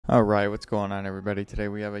Alright, what's going on everybody? Today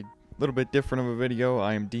we have a little bit different of a video.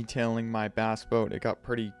 I am detailing my bass boat. It got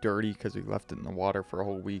pretty dirty because we left it in the water for a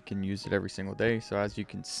whole week and used it every single day. So as you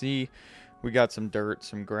can see, we got some dirt,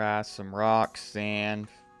 some grass, some rocks, sand,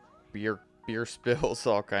 beer spills,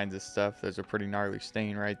 all kinds of stuff. There's a pretty gnarly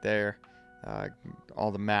stain right there.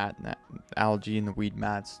 All the mat and that algae and the weed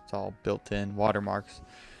mats, it's all built in. Watermarks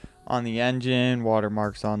on the engine,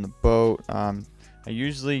 watermarks on the boat. I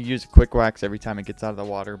usually use a quick wax every time it gets out of the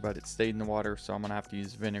water, but it stayed in the water, so I'm going to have to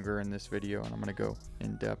use vinegar in this video, and I'm going to go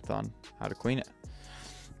in depth on how to clean it.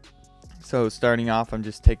 So starting off, I'm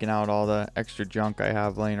just taking out all the extra junk I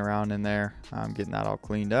have laying around in there. I'm getting that all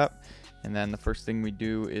cleaned up. And then the first thing we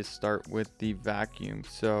do is start with the vacuum.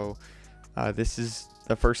 So this is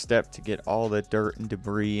the first step to get all the dirt and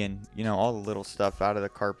debris and all the little stuff out of the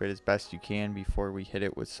carpet as best you can before we hit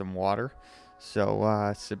it with some water.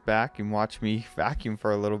 So sit back and watch me vacuum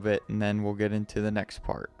for a little bit, and then we'll get into the next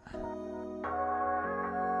part.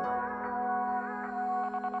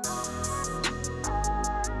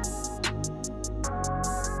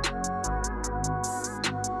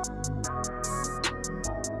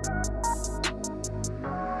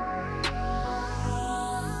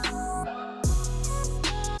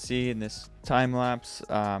 See in this time lapse,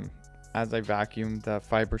 as I vacuum, the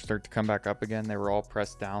fibers start to come back up again. They were all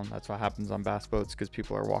pressed down. That's what happens on bass boats because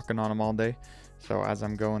people are walking on them all day. So as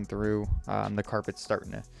I'm going through, the carpet's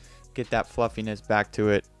starting to get that fluffiness back to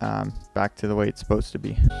it, back to the way it's supposed to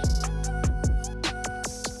be.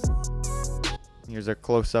 Here's a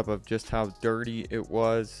close-up of just how dirty it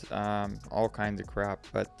was, all kinds of crap.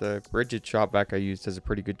 But the rigid shop vac I used does a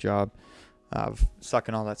pretty good job of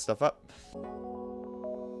sucking all that stuff up.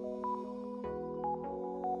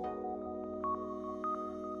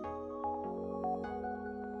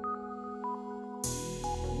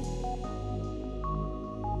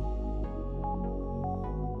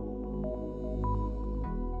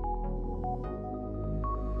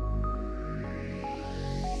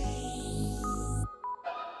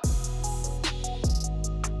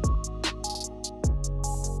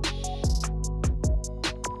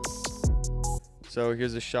 So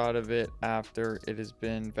here's a shot of it after it has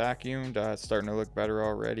been vacuumed. It's starting to look better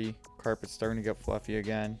already. Carpet's starting to get fluffy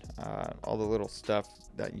again. All the little stuff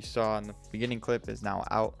that you saw in the beginning clip is now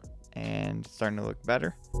out and starting to look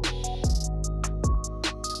better.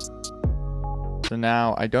 So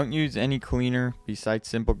now I don't use any cleaner besides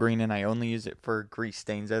Simple Green, and I only use it for grease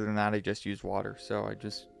stains. Other than that, I just use water. So I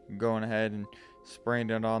just going ahead and spraying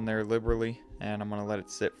it on there liberally, and I'm going to let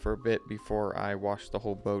it sit for a bit before I wash the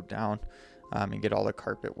whole boat down. And get all the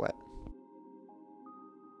carpet wet.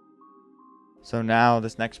 So now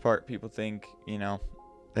this next part, people think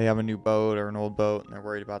they have a new boat or an old boat and they're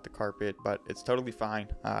worried about the carpet, but it's totally fine.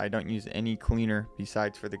 I don't use any cleaner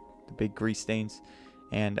besides for the big grease stains,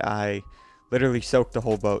 and I literally soak the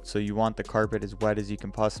whole boat. So you want the carpet as wet as you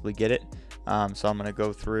can possibly get it. So I'm going to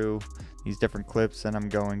go through these different clips and I'm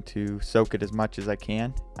going to soak it as much as I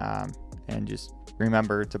can, and just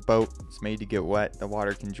remember, it's a boat. It's made to get wet. The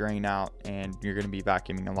water can drain out, and you're going to be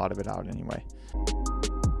vacuuming a lot of it out anyway.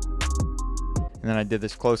 And then I did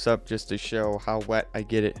this close-up just to show how wet I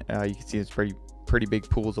get it. You can see it's pretty big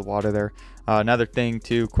pools of water there. Another thing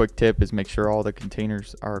too, quick tip, is make sure all the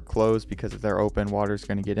containers are closed, because if they're open, water is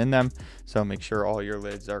going to get in them. So make sure all your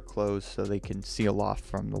lids are closed so they can seal off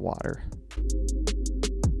from the water.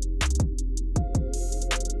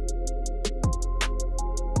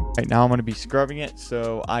 Right now I'm going to be scrubbing it,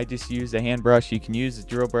 so I just use a hand brush. You can use a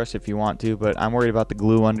drill brush if you want to, but I'm worried about the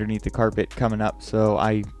glue underneath the carpet coming up, so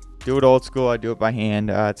I do it old school. I do it by hand.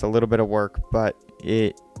 It's a little bit of work, but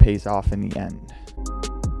it pays off in the end.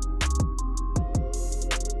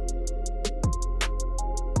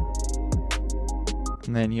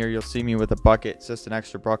 And then here you'll see me with a bucket. It's just an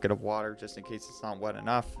extra bucket of water just in case it's not wet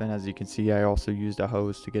enough. And as you can see, I also used a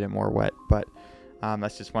hose to get it more wet, but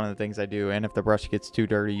that's just one of the things I do. And if the brush gets too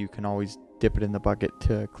dirty, you can always dip it in the bucket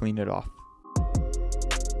to clean it off.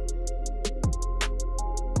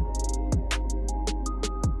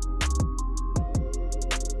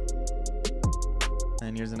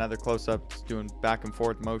 And here's another close-up, just doing back and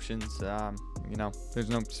forth motions. There's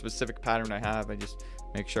no specific pattern I have. I just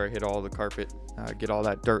make sure I hit all the carpet, get all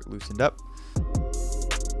that dirt loosened up.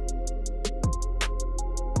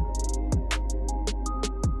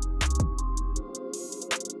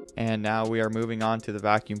 And now we are moving on to the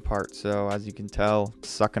vacuum part. So as you can tell, it's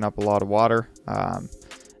sucking up a lot of water.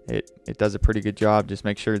 It does a pretty good job. Just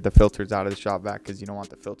make sure the filter's out of the shop vac, because you don't want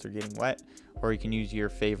the filter getting wet. Or you can use your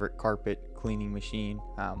favorite carpet cleaning machine,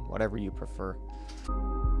 whatever you prefer.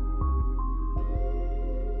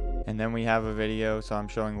 And then we have a video, so I'm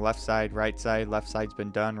showing left side, right side. Left side's been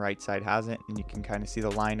done, right side hasn't, and you can kind of see the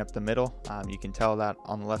line up the middle. You can tell that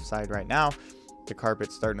on the left side right now, the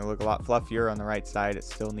carpet's starting to look a lot fluffier. On the right side, it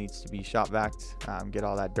still needs to be shop vaxed, get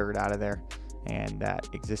all that dirt out of there and that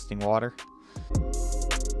existing water.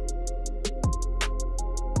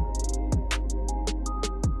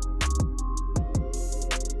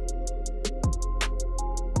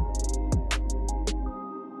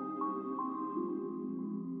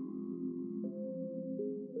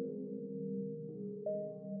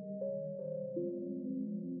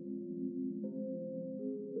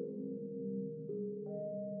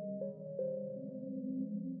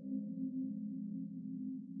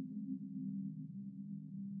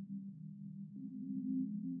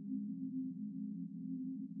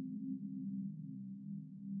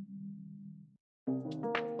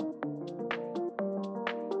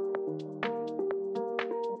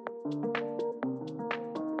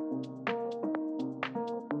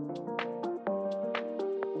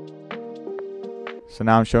 So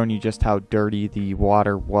now I'm showing you just how dirty the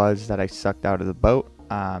water was that I sucked out of the boat,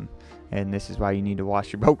 and this is why you need to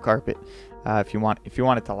wash your boat carpet if you want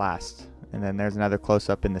it to last. And then there's another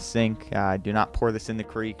close-up in the sink. Do not pour this in the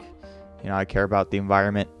creek. You know, I care about the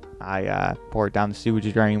environment. I pour it down the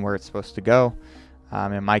sewage drain where it's supposed to go.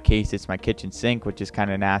 In my case, it's my kitchen sink, which is kind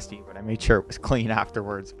of nasty, but I made sure it was clean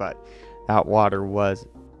afterwards. But that water was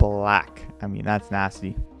black. I mean, that's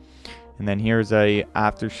nasty. And then here's a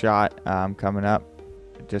after shot coming up.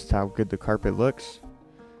 Just how good the carpet looks.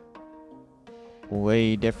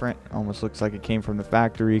 Way different. Almost looks like it came from the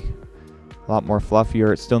factory. A lot more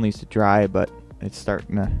fluffier. It still needs to dry, but it's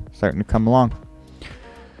starting to come along.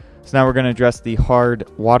 So now we're going to address the hard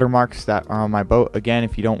watermarks that are on my boat. Again,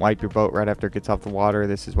 if you don't wipe your boat right after it gets off the water,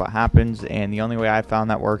 this is what happens. And the only way I found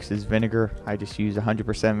that works is vinegar. I just use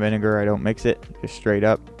 100% vinegar. I don't mix it, just straight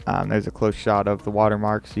up. There's a close shot of the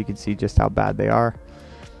watermarks so you can see just how bad they are.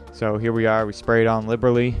 So here we are, we spray it on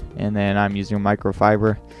liberally, and then I'm using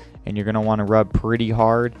microfiber, and you're going to want to rub pretty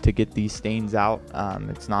hard to get these stains out.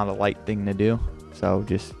 It's not a light thing to do, so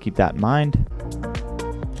just keep that in mind.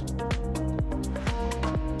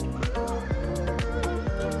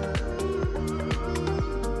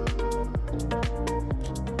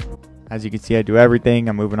 As you can see, I do everything.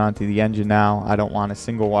 I'm moving on to the engine now. I don't want a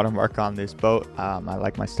single watermark on this boat. I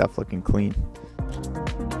like my stuff looking clean.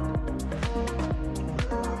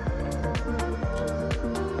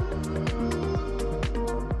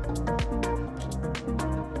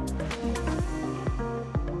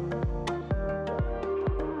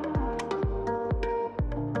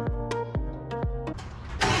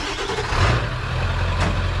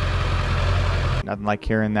 Nothing like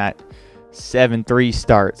hearing that 7-3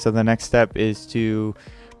 start. So the next step is to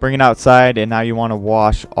bring it outside, and now you want to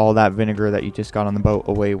wash all that vinegar that you just got on the boat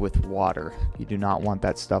away with water. You do not want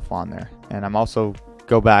that stuff on there. And I'm also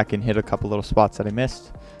go back and hit a couple little spots that I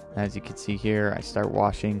missed. As you can see here, I start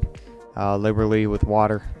washing liberally with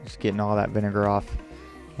water, just getting all that vinegar off.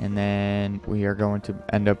 And then we are going to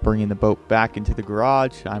end up bringing the boat back into the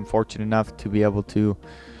garage. I'm fortunate enough to be able to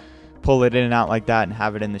pull it in and out like that and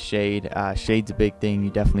have it in the shade. Shade's a big thing. You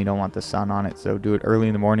definitely don't want the sun on it, so do it early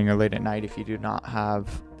in the morning or late at night if you do not have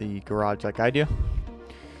the garage like I do.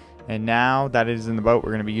 And now that it is in the boat, we're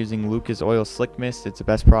going to be using Lucas Oil Slick Mist. It's the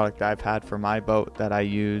best product I've had for my boat that I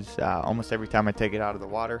use almost every time I take it out of the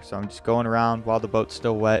water. So I'm just going around while the boat's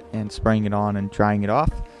still wet and spraying it on and drying it off.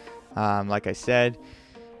 Like I said,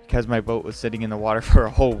 because my boat was sitting in the water for a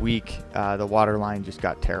whole week, the water line just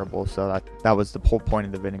got terrible. So that was the whole point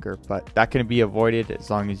of the vinegar. But that can be avoided as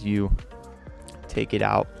long as you take it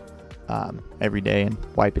out every day and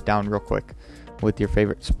wipe it down real quick with your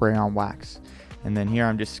favorite spray-on wax. And then here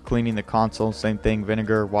I'm just cleaning the console, same thing,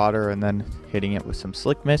 vinegar, water, and then hitting it with some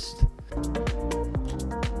Slick Mist.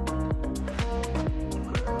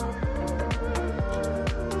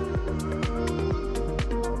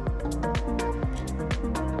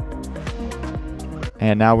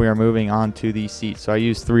 And now we are moving on to the seats. So I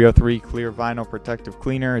use 303 Clear Vinyl Protective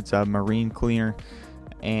Cleaner. It's a marine cleaner,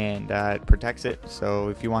 and it protects it. So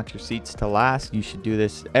if you want your seats to last, you should do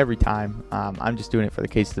this every time. I'm just doing it for the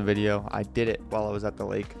case of the video. I did it while I was at the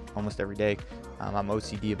lake almost every day. I'm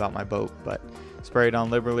OCD about my boat, but spray it on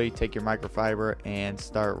liberally, take your microfiber, and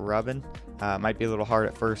start rubbing. It might be a little hard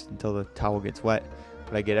at first until the towel gets wet,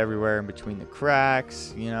 but I get everywhere in between the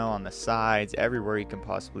cracks, you know, on the sides, everywhere you can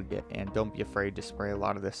possibly get. And don't be afraid to spray a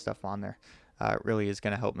lot of this stuff on there. It really is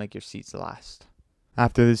going to help make your seats last.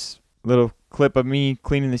 After this little clip of me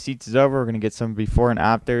cleaning the seats is over, we're going to get some before and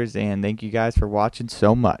afters, and thank you guys for watching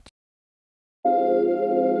so much.